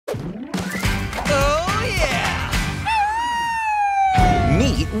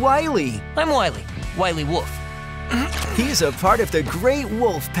Wiley. I'm Wiley. Wiley Wolf. He's a part of the Great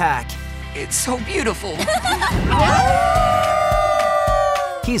Wolf Pack. It's so beautiful.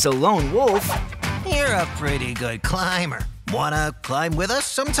 He's a lone wolf. You're a pretty good climber. Wanna climb with us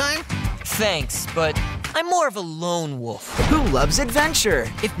sometime? Thanks, but I'm more of a lone wolf. Who loves adventure.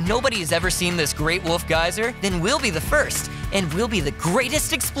 If nobody has ever seen this Great Wolf Geyser, then we'll be the first. And we'll be the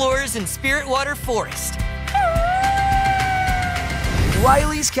greatest explorers in Spiritwater Forest.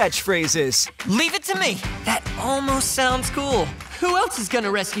 Wiley's catchphrases. Leave it to me. That almost sounds cool. Who else is gonna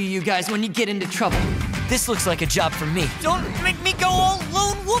rescue you guys when you get into trouble? This looks like a job for me. Don't make me go all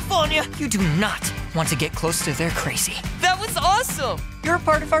lone wolf on you. You do not want to get close to their crazy. That was awesome. You're a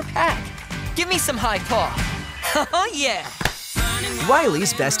part of our pack. Give me some high paw. Oh, yeah.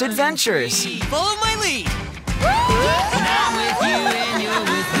 Wiley's best adventures. Follow my lead. I'm with you and you're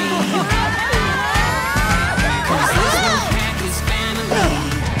with me. 'Cause this whole pack is family.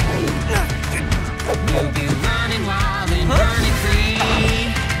 We'll be running wild and running free.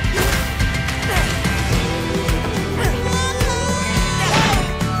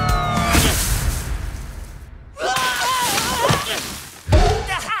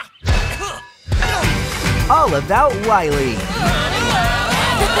 All about Wiley.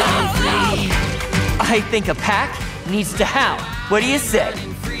 I think a pack needs to howl. What do you say?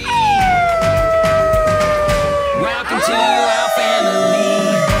 Welcome to our family.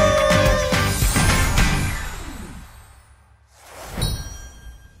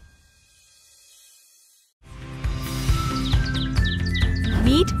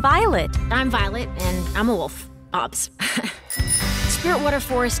 Meet Violet. I'm Violet, and I'm a wolf. Obs. Spiritwater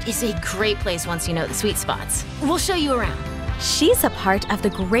Forest is a great place once you know the sweet spots. We'll show you around. She's a part of the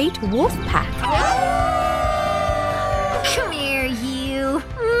Great Wolf Pack. Come here, you.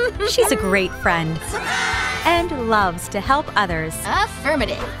 She's a great friend and loves to help others.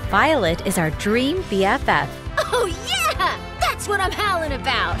 Affirmative. Violet is our dream BFF. Oh, yeah! That's what I'm howling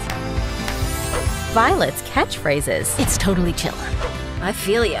about. Violet's catchphrases. It's totally chill. I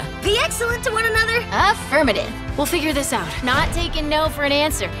feel ya. Be excellent to one another. Affirmative. We'll figure this out. Not taking no for an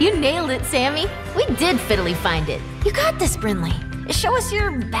answer. You nailed it, Sammy. We did fiddly find it. You got this, Brinley. Show us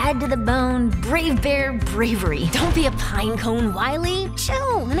your bad to the bone, brave bear bravery. Don't be a pine cone, Wiley.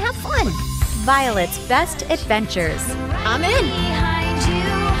 Chill and have fun. Violet's best adventures. I'm in.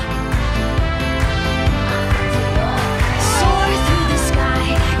 Soar through the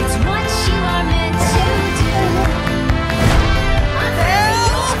sky. It's what you are meant to do.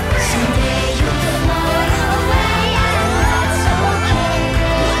 Someday you'll float away, and that's okay.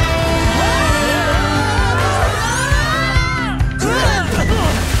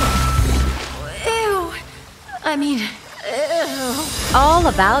 Ew. I mean, ew. All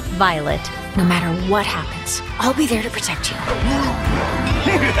about Violet. No matter what happens, I'll be there to protect you.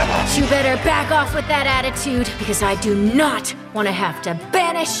 You better back off with that attitude, because I do not want to have to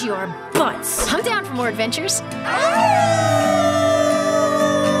banish your butts. I'm down for more adventures.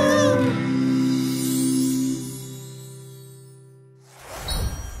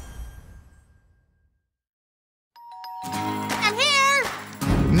 I'm here!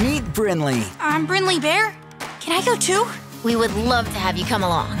 Meet Brinley. I'm Brinley Bear. Can I go too? We would love to have you come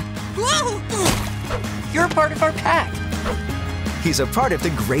along. Whoa! You're a part of our pack. He's a part of the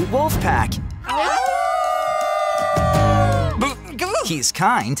Great Wolf Pack. He's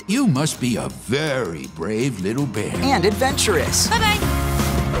kind You must be a very brave little bear. and adventurous. Bye-bye.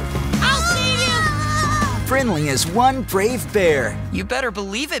 I'll see you! Brinley is one brave bear. You better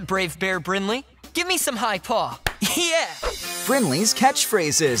believe it, brave bear Brinley. Give me some high paw. Yeah. Brinley's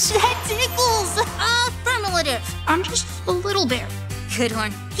catchphrases. That tickles! Affirmative. I'm just a little bear. Good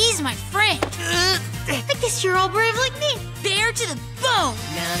one. He's my friend. I guess you're all brave like me. Bear to the bone.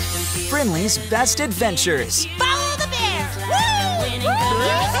 Brinley's best adventures. Follow the bear. Woo! Winning Woo!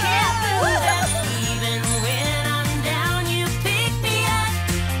 colors can't Woo! lose us. Even when I'm down, you pick me up.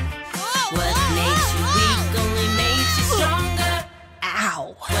 What makes you weak only makes you stronger.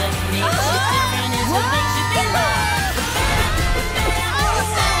 Ow. What makes you different is what makes you better.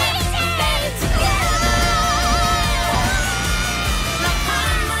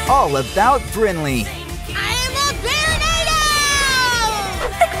 All about Brinley. I am a Bearnado!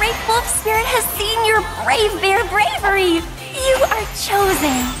 The Great Wolf Spirit has seen your brave bear bravery. You are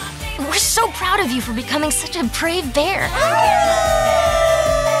chosen. We're so proud of you for becoming such a brave bear.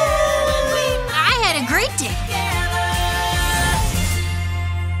 I had a great day.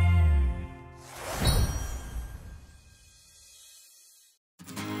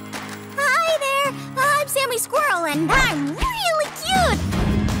 Hi there. I'm Sammy Squirrel, and I'm really cute.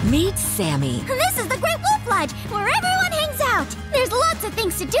 Meet Sammy. This is the Great Wolf Lodge, where everyone hangs out. There's lots of of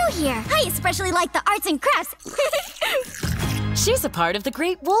things to do here. I especially like the arts and crafts. She's a part of the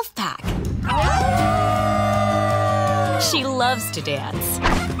Great Wolf Pack. She loves to dance.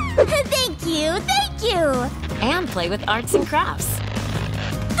 Thank you, thank you. And play with arts and crafts.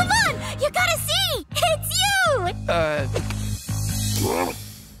 Come on, you gotta see! It's you!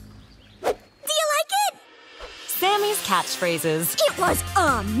 Do you like it? Sammy's catchphrases. It was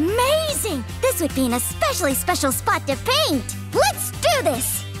amazing! This would be an especially special spot to paint. Let's do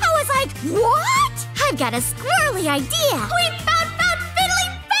this! I was like, what? I've got a squirrely idea. We found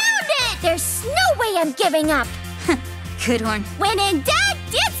it! There's no way I'm giving up. Good one. When in doubt,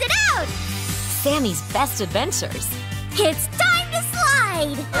 dance it out! Sammy's best adventures. It's time to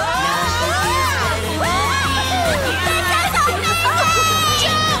slide!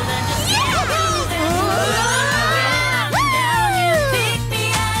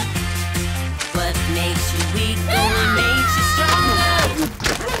 What makes you weak only makes you stronger.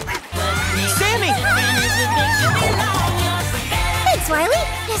 Sammy! Thanks, Riley.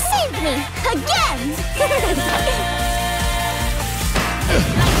 You saved me again.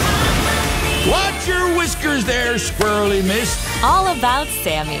 Watch your whiskers there, squirrely miss. All about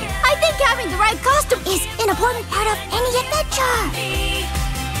Sammy. I think having the right costume is an important part of any adventure.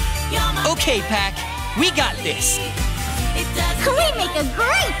 Okay, Pack, we got this. We make a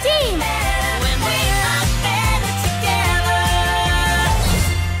great team.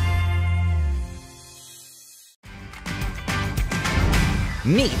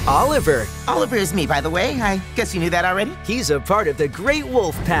 Meet Oliver. Oliver is me, by the way. I guess you knew that already. He's a part of the Great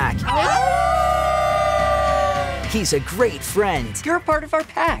Wolf Pack. He's a great friend You're a part of our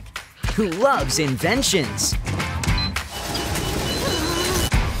pack. who loves inventions.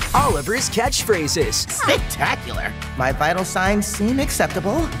 Oliver's catchphrases. Spectacular. My vital signs seem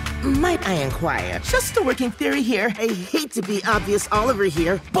acceptable. Might I inquire? Just a working theory here. I hate to be obvious, Oliver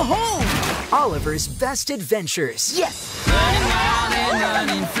here. Behold! Oliver's best adventures. Yes! Running wild and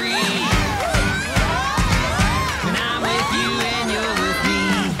running free. When I'm with you and you're with me.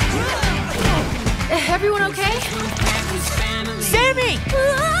 Everyone okay? Sammy!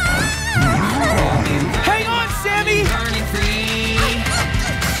 Hang on, Sammy! Running free.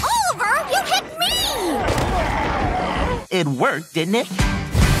 Oliver, you hit me! It worked, didn't it?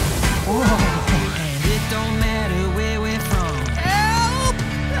 And it don't matter where we're from. Help!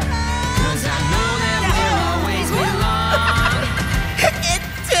 'Cause I know that we'll always belong. It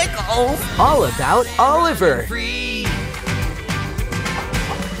tickles! All about Oliver. Free.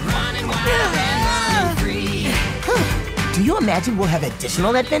 Running wild and running free. Do you imagine we'll have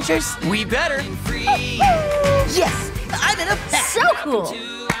additional adventures? We better. Free. Yes! I'm in a pack! So cool.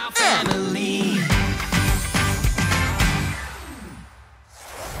 To our family.